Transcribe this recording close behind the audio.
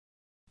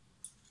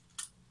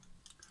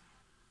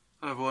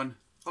Hello everyone,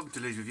 welcome to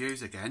Lee's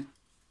Reviews again.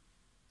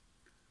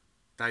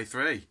 Day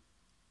 3.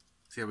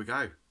 See how we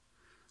go.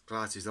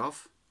 Glasses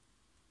off.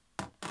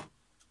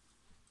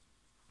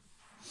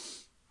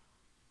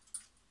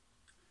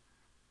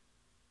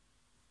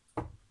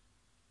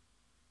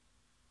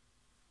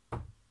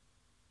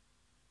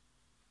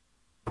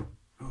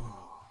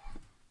 Oh.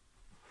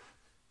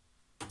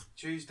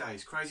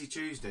 Tuesdays, crazy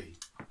Tuesday.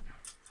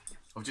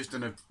 I've just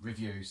done a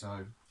review,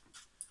 so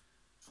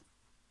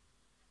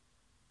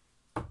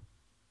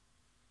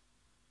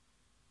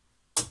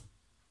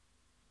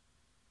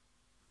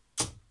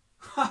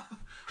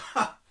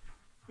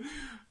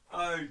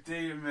oh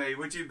dear me,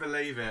 would you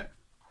believe it?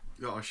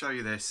 Look, I'll show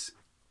you this.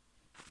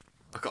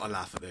 I've got to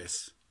laugh at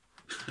this.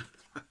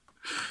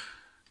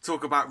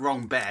 Talk about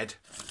wrong bed.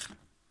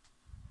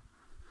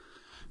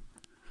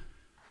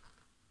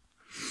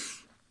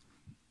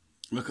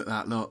 Look at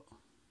that, look.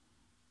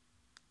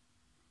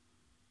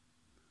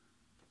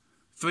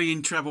 3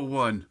 in treble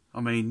 1.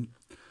 I mean,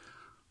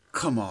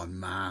 come on,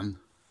 man.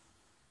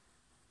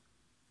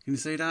 Can you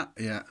see that?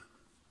 Yeah.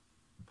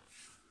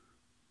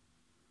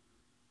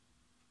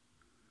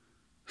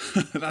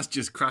 That's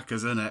just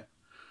crackers, isn't it?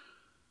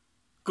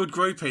 Good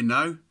grouping,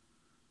 though.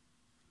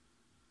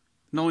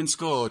 9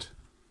 scored.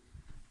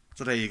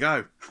 So there you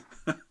go.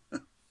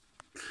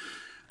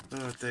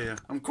 Oh dear.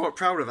 I'm quite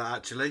proud of that,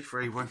 actually.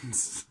 3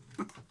 wins.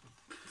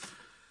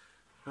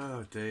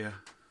 Oh dear.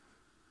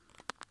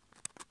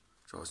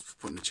 So I was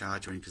putting the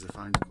charger in because the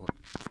phone's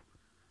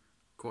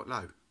quite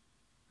low.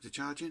 Is it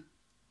charging?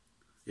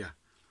 Yeah.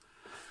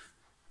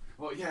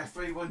 Well, yeah,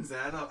 3 wins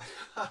there, look.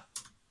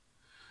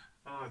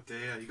 Oh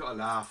dear, you got to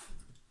laugh.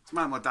 It's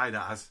made my day,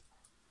 that has.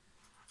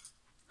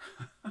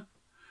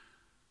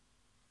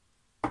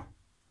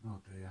 Oh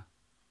dear.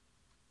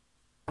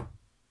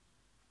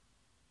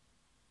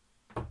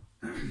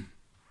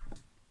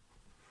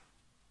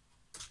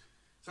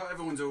 So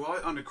everyone's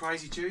alright on a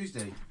crazy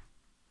Tuesday.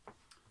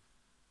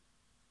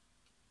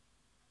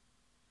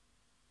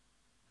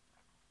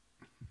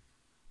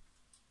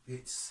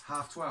 It's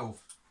 12:30.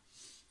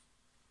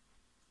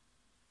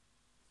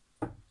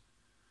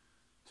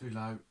 Too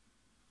low.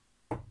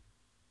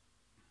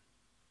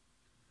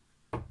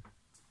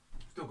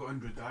 Still got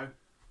 100 though.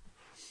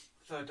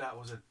 Third that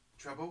was a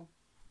treble.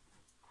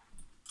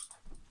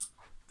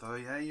 So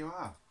yeah, you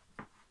are.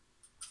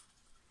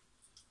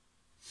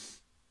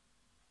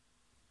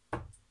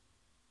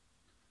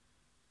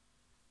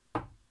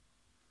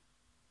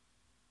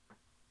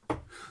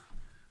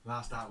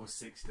 Last out was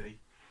 60.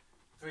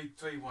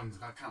 Three ones.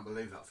 I can't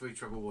believe that. 3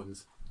 treble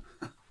 1s.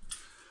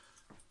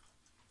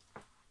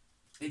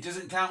 It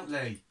doesn't count,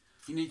 Lee.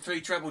 You need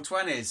 3 treble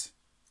 20s.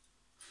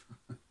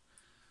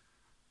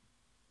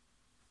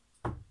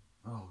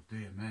 Oh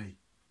dear me.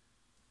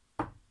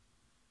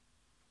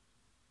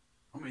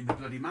 I'm in the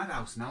bloody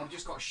madhouse now. I've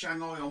just got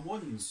Shanghai on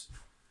 1s.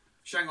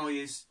 Shanghai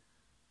is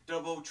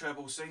double,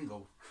 treble,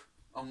 single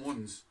on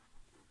 1s.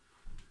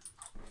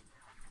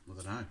 I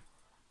don't know.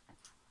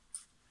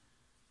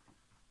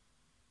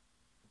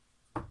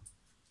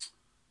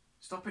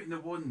 Stop it in the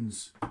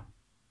 1s.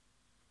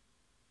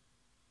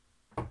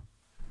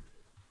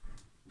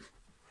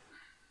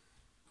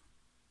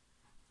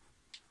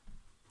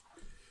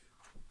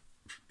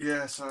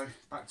 Yeah, so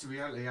back to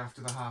reality after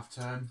the half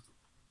term.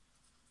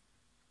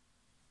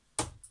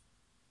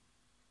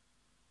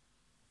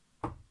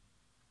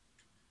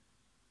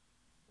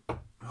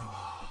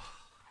 Oh.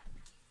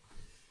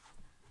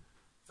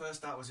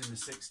 First that was in the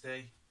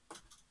 60.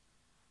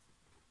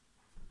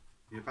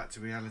 Yeah, back to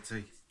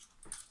reality.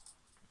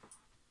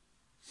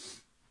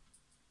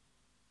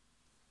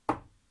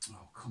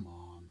 Oh, come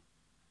on.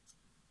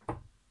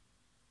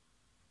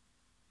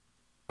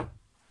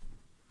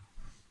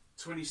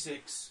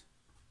 26.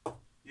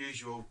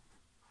 Usual.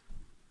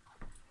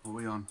 What are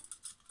we on?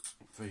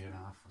 3.5.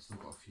 I've still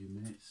got a few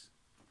minutes.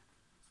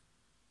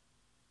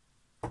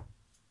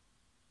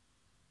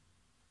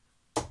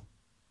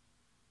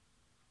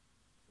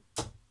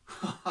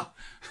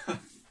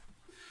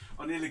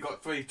 I nearly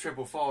got 3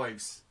 treble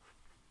 5s.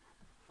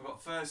 I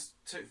got first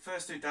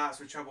two darts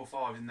with treble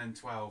 5 and then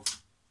 12.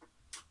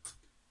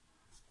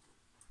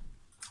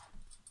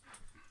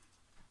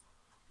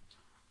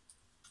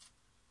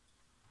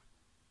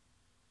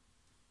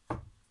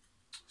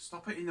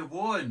 Stop it in the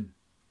 1.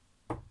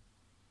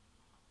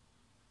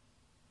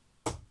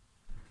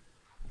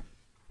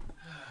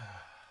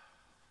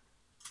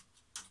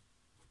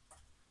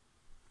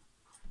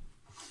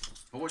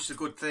 I watched a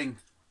good thing.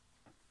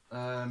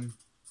 I'll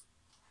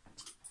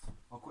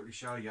quickly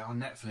show you on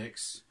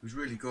Netflix. It was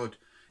really good.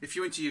 If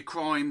you're into your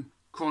crime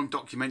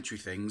documentary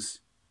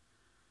things,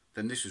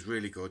 then this was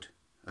really good.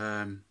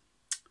 I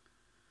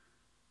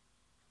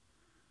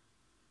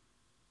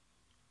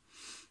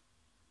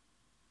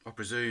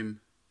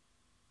presume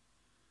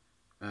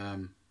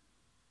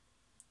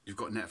you've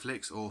got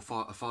Netflix or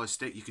a Fire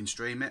Stick, you can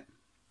stream it.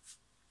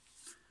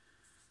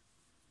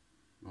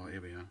 Right,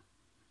 here we are.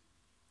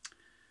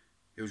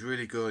 It was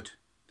really good.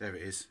 There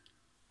it is.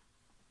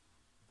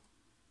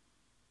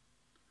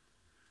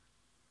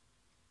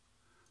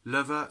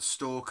 Lover,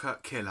 Stalker,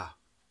 Killer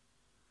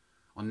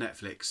on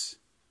Netflix.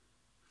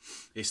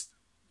 It's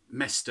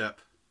messed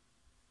up.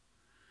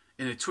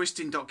 In a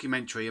twisting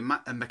documentary, a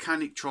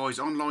mechanic tries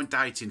online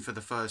dating for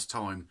the first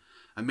time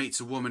and meets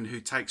a woman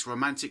who takes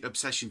romantic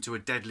obsession to a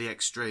deadly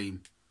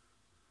extreme.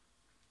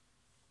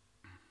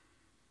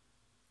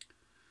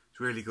 It's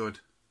really good.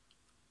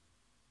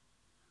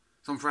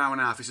 It's on for an hour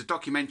and a half. It's a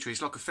documentary.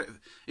 It's like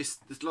it's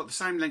like the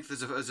same length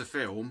as a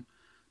film,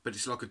 but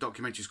it's like a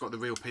documentary. It's got the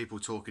real people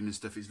talking and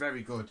stuff. It's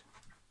very good.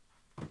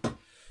 So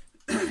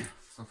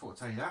I thought I'd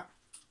tell you that.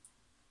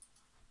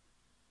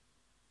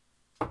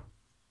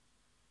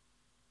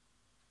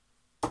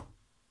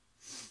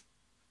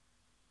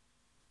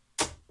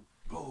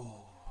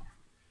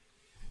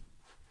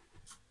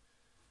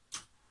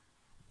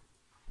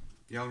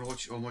 Yeah, I'm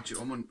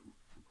on.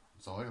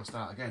 Sorry, I'll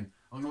start again.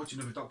 I'm gonna watch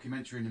another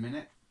documentary in a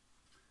minute.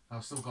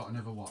 I've still got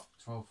another, what,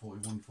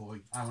 12:40,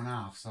 1:40, hour and a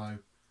half, so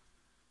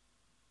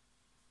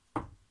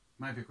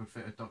maybe I could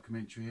fit a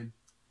documentary in.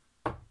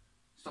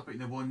 Stop it in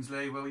the ones,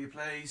 Lee, will you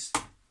please?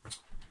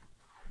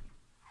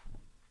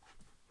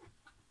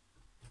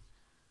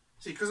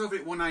 See, because I've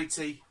hit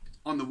 180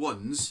 on the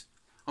ones,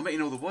 I'm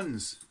hitting all the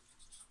ones.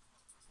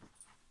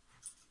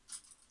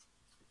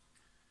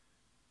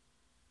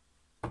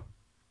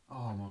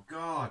 Oh my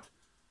God.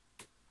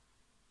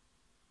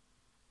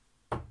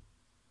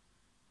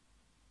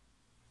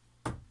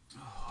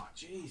 Oh,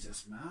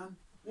 Jesus, man.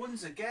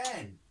 Ones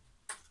again.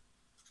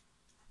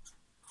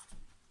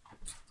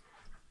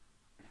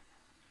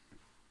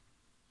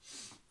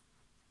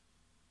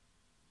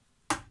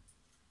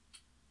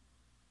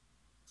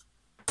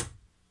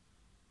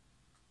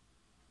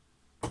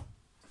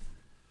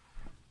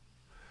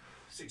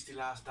 $60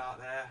 last start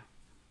there.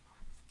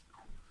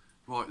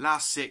 Right,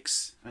 last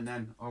 6, and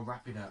then I'll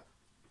wrap it up.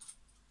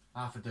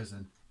 Half a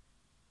dozen.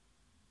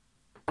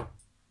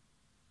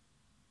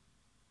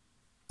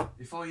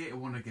 If I hit a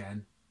 1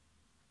 again,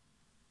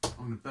 I'm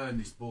going to burn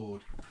this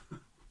board.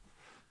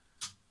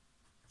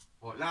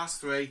 Right, last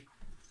 3,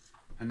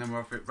 and then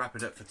we'll wrap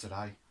it up for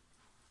today.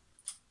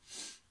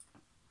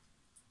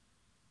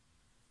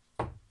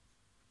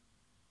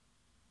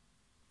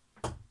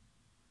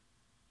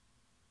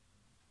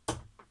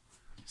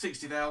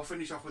 $60 there. I'll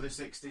finish off with a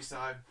 60.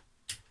 So,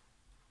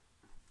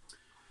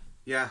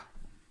 yeah.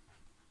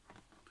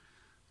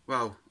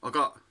 Well, I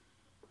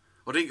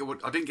didn't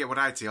get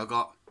 180. I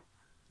got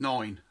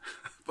 9,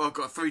 but I've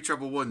got 3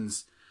 treble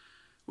ones,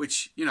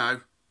 which, you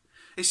know,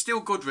 it's still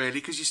good really,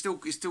 because it's still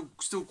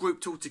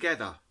grouped all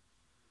together.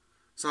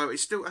 So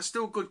it's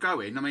still good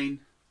going. I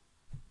mean,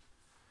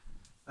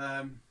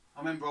 I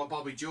remember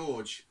Bobby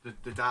George,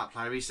 the dart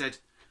player, he said,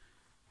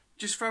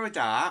 just throw a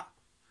dart,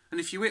 and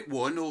if you hit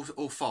 1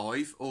 or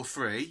 5 or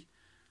 3,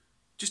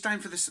 just aim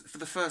for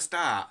the first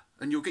dart,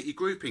 and you'll get your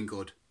grouping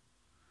good.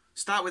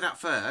 Start with that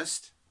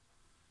first,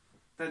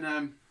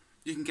 then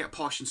you can get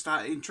posh and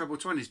start in treble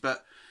 20s.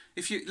 But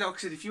if you, like I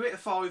said, if you hit a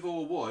 5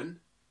 or a 1,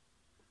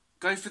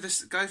 go for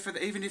the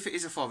even if it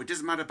is a 5, it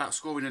doesn't matter about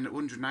scoring in at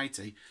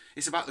 180.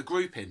 It's about the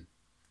grouping.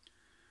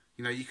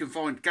 You know, you can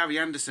find Gary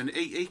Anderson.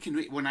 He can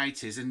hit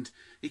 180s and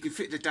he can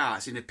fit the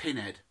darts in a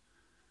pinhead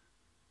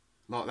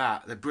like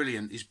that. They're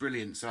brilliant. He's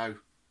brilliant. So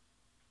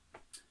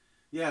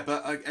yeah,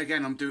 but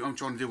again, I'm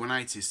trying to do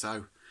 180s.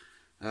 So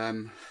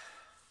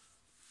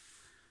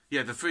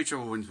yeah, the 3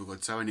 treble wins were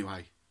good. So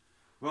anyway,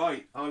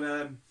 right,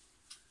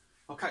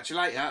 I'll catch you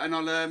later, and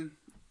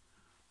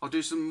I'll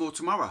do some more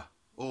tomorrow,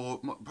 or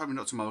probably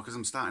not tomorrow because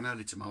I'm starting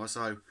early tomorrow.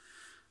 So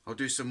I'll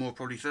do some more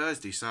probably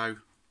Thursday. So,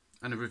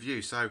 and a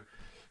review. So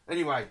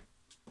anyway,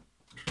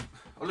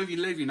 I'll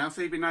leave you now.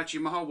 Phoebe Nachi,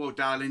 my whole world,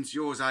 darlings.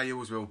 Yours are,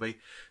 yours will be.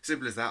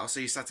 Simple as that. I'll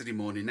see you Saturday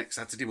morning, next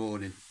Saturday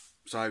morning.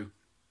 So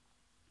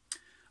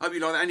hope you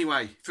like that.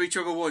 Anyway, 3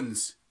 treble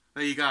ones.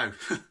 There you go.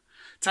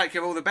 Take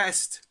care, all the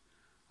best.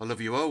 I love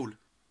you all,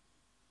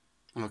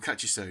 and I'll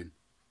catch you soon.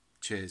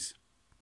 Cheers.